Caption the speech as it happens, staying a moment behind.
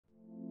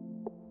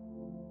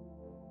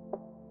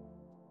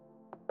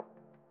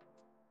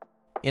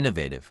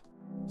Innovative.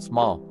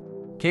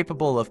 Small.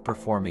 Capable of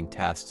performing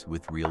tasks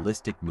with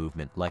realistic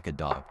movement like a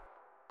dog.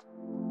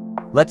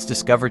 Let's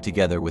discover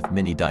together with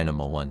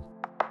Mini-Dynamo One.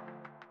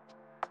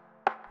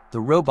 The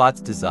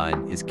robot's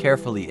design is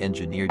carefully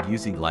engineered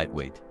using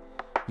lightweight,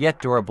 yet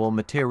durable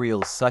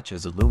materials such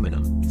as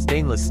aluminum,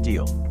 stainless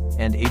steel,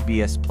 and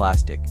ABS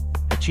plastic,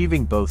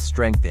 achieving both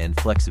strength and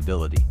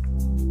flexibility.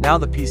 Now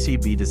the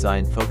PCB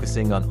design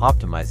focusing on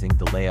optimizing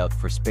the layout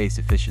for space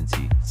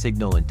efficiency,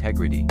 signal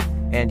integrity,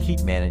 and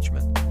heat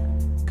management.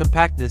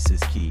 Compactness is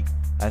key,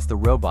 as the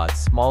robot's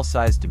small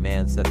size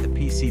demands that the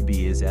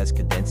PCB is as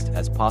condensed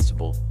as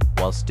possible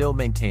while still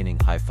maintaining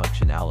high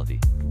functionality.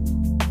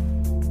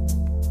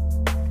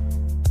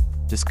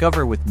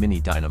 Discover with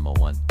Mini-Dynamo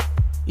One.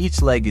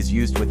 Each leg is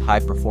used with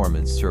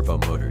high-performance servo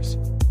motors.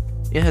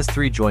 It has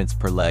 3 joints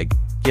per leg,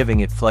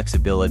 giving it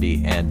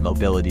flexibility and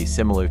mobility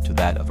similar to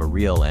that of a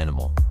real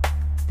animal.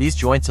 These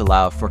joints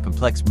allow for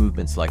complex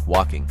movements like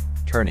walking,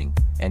 turning,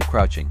 and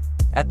crouching.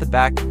 At the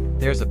back,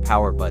 there's a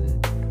power button,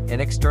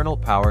 an external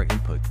power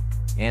input,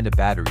 and a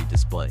battery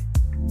display.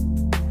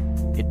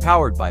 It's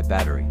powered by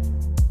battery.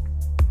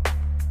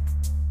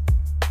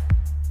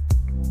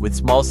 With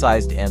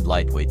small-sized and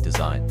lightweight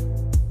design,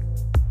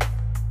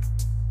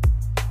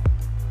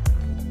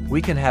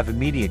 we can have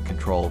immediate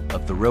control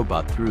of the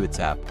robot through its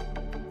app,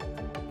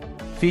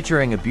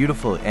 featuring a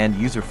beautiful and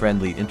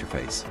user-friendly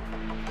interface.